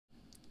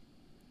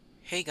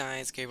Hey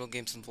guys, Gabriel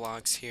Games and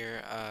Vlogs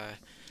here.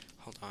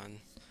 Hold on.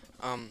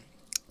 Um,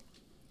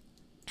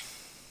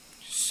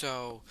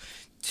 so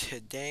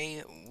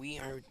today we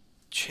are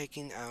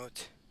checking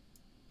out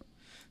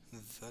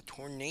the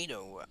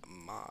Tornado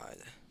mod.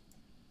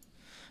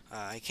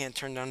 I can't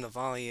turn down the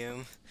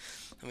volume.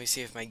 Let me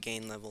see if my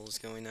gain level is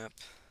going up.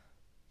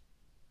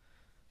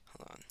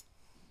 Hold on.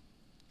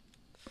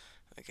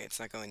 Okay,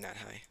 it's not going that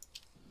high.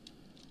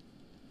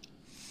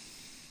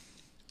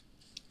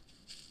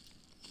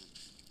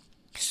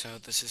 So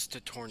this is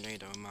the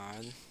Tornado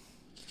mod.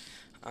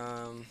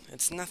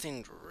 It's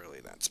nothing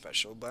really that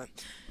special, but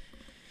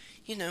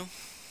you know,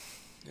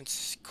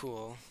 it's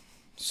cool.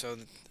 So,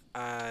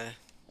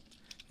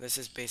 this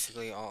is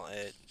basically all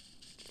it.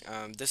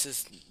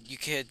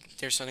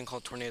 There's something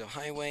called Tornado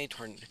Highway,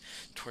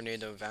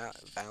 Tornado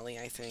Valley,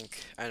 I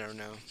think. I don't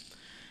know.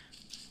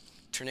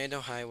 Tornado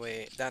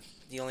Highway,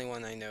 the only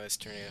one I know is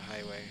Tornado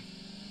Highway.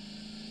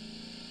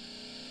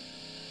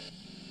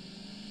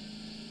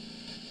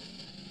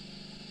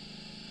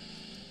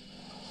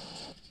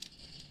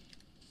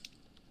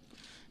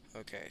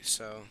 Okay,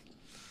 so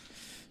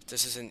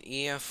this is an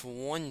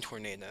EF1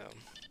 tornado.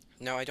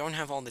 Now, I don't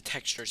have all the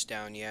textures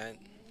down yet.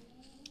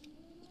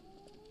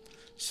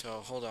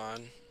 So, hold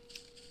on.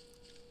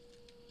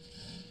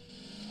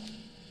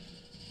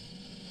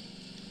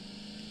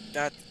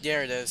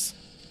 There it is.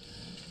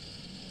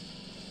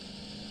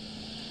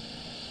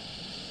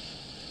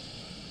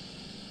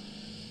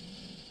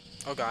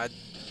 Oh god.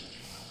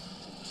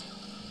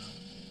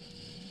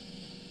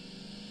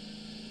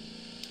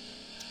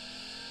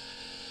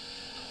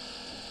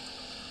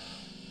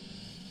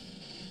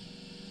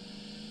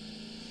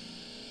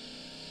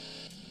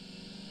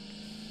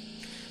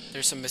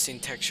 There's some missing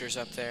textures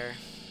up there.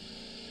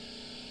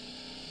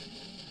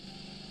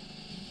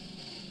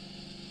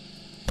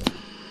 There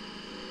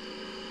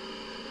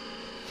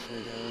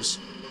it goes.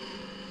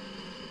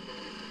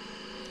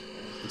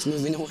 It's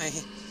moving away.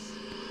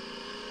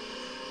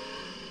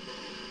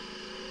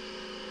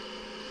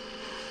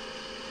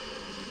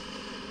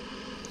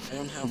 I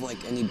don't have like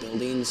any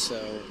buildings,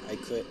 so I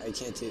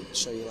can't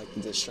show you like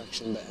the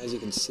destruction, but as you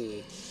can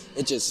see,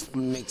 it just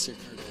makes your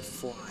car go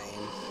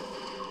flying.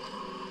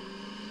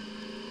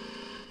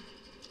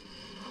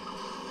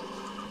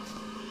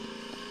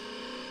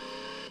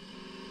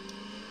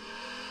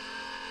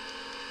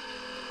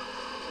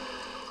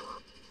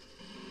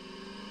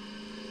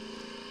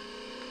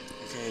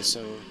 Okay,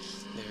 so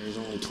there's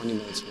only 20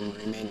 minutes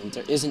remaining.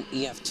 There is an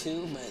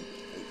EF2, but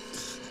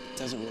it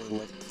doesn't really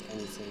look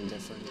anything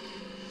different.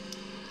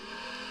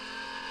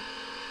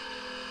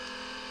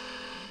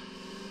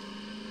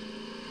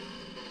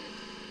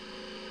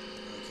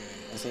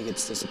 I think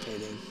it's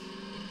dissipating.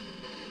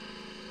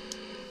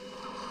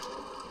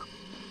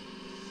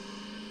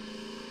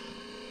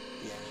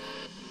 Yeah.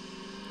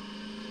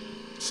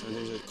 So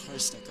there's a car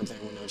stuck up there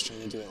when I was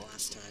trying to do it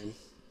last time.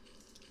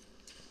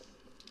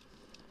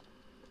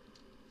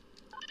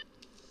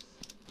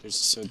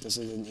 So this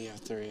is an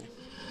EF3.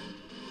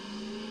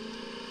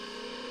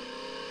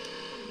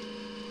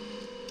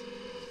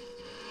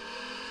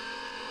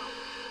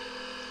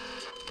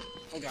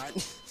 Oh god.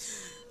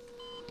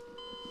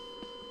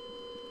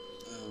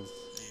 I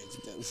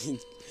accidentally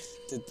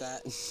did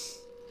that.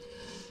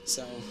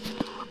 So,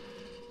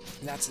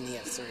 that's an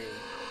EF3.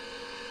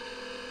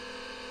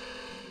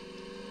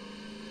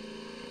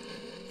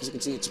 As you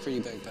can see, it's pretty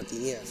big, but the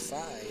EF5,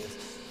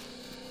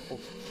 oh,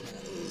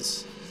 that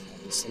is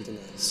something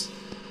else.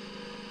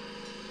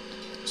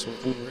 So we're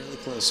coming really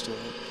close to it.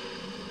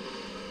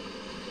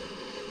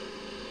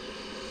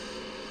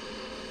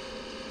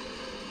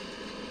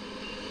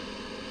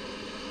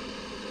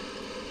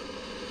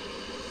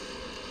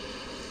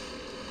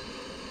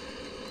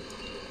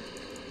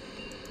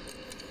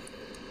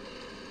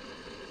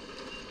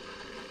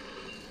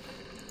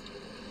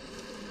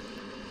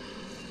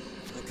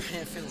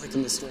 I feel like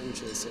I'm a storm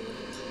chaser.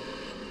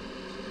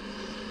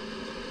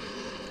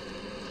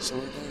 So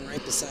we're going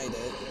right beside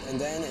it, and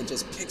then it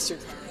just picks your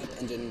car up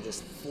and then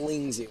just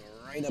flings you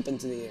right up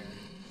into the air.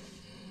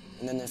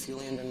 And then if you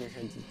land on your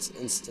head, it's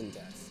instant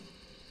death.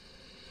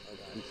 Oh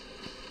god.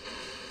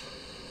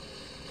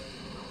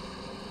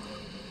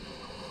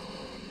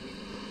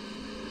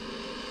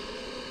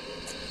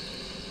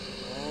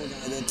 Oh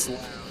god, it's loud.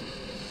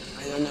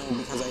 I don't know,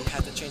 because I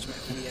had to change my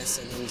OBS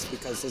settings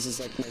because this is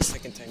like my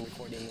second time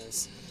recording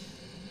this.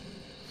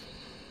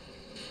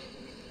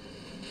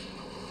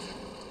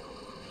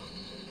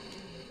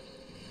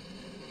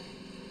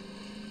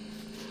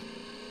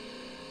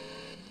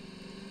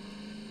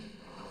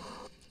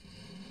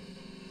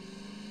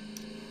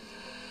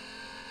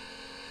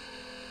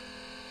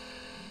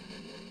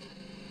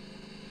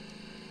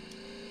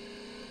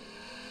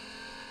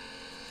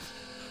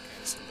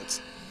 So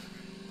let's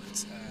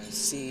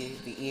see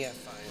the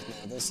EF5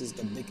 now. This is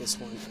the biggest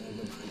one out of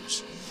the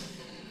bunch.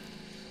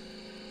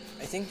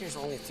 I think there's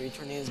only 3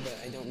 tornadoes, but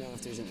I don't know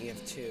if there's an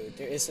EF2.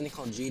 There is something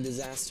called G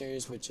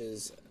Disasters, which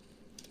is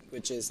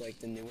like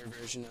the newer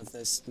version of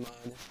this mod.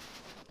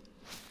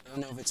 I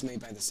don't know if it's made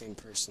by the same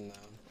person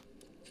though.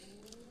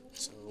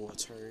 So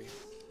let's hurry.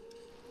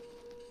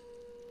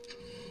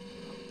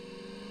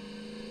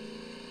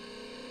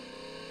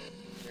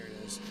 There it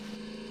is.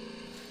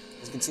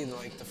 As you can see,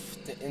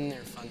 the in there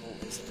funnel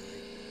is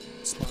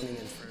like spawning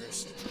in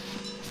first,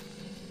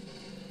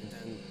 and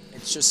then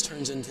it just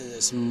turns into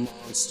this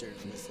monster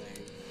of a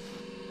thing.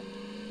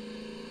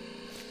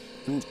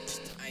 And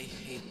I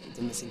hate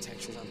the missing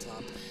textures on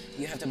top.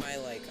 You have to buy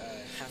like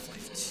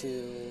Half-Life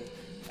 2,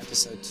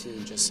 Episode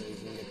 2, just so you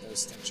can get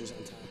those textures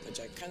on top, which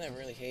I kind of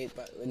really hate,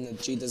 but in the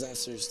G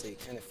disasters they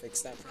kind of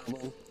fixed that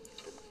problem.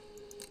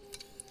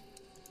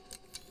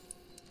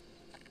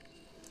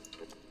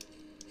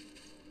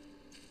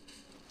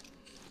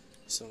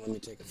 So let me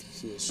take a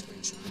few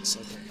screenshots.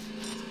 Okay.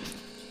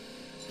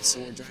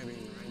 So we're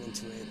driving right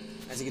into it.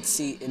 As you can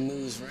see, it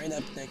moves right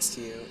up next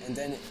to you, and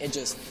then it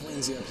just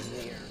flings you up into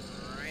the air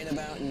right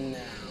about now.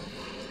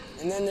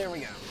 And then there we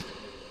go.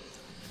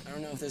 I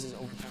don't know if this is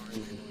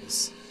overpowering my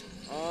voice.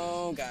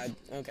 Oh god,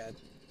 oh god.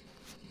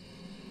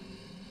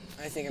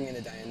 I think I'm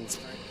gonna die in this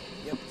part.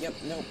 Yep,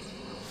 nope.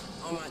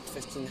 I'm at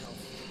 15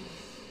 health.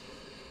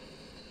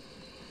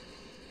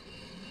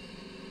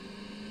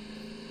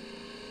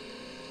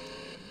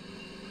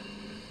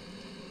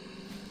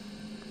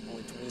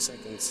 Only 20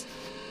 seconds.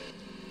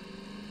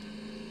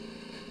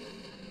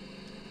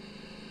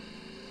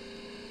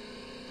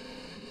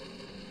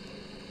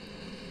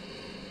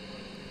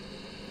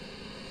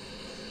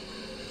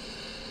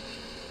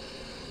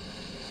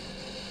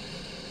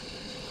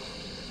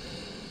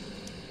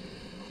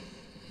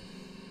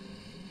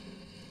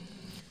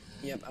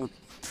 Yep, I'm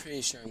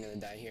pretty sure I'm gonna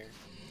die here.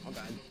 Oh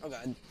god, oh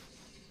god.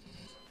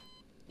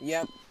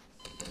 Yep,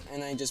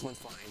 and I just went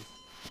flying.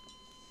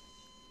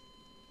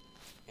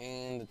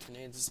 And the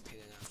tornado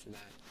dissipated after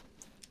that.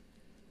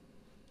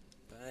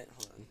 But,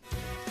 hold on.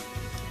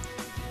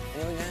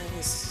 Anyway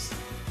guys,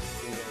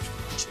 thank you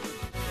guys for watching.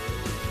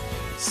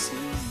 See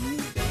you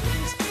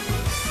guys.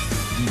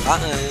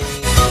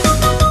 Bye!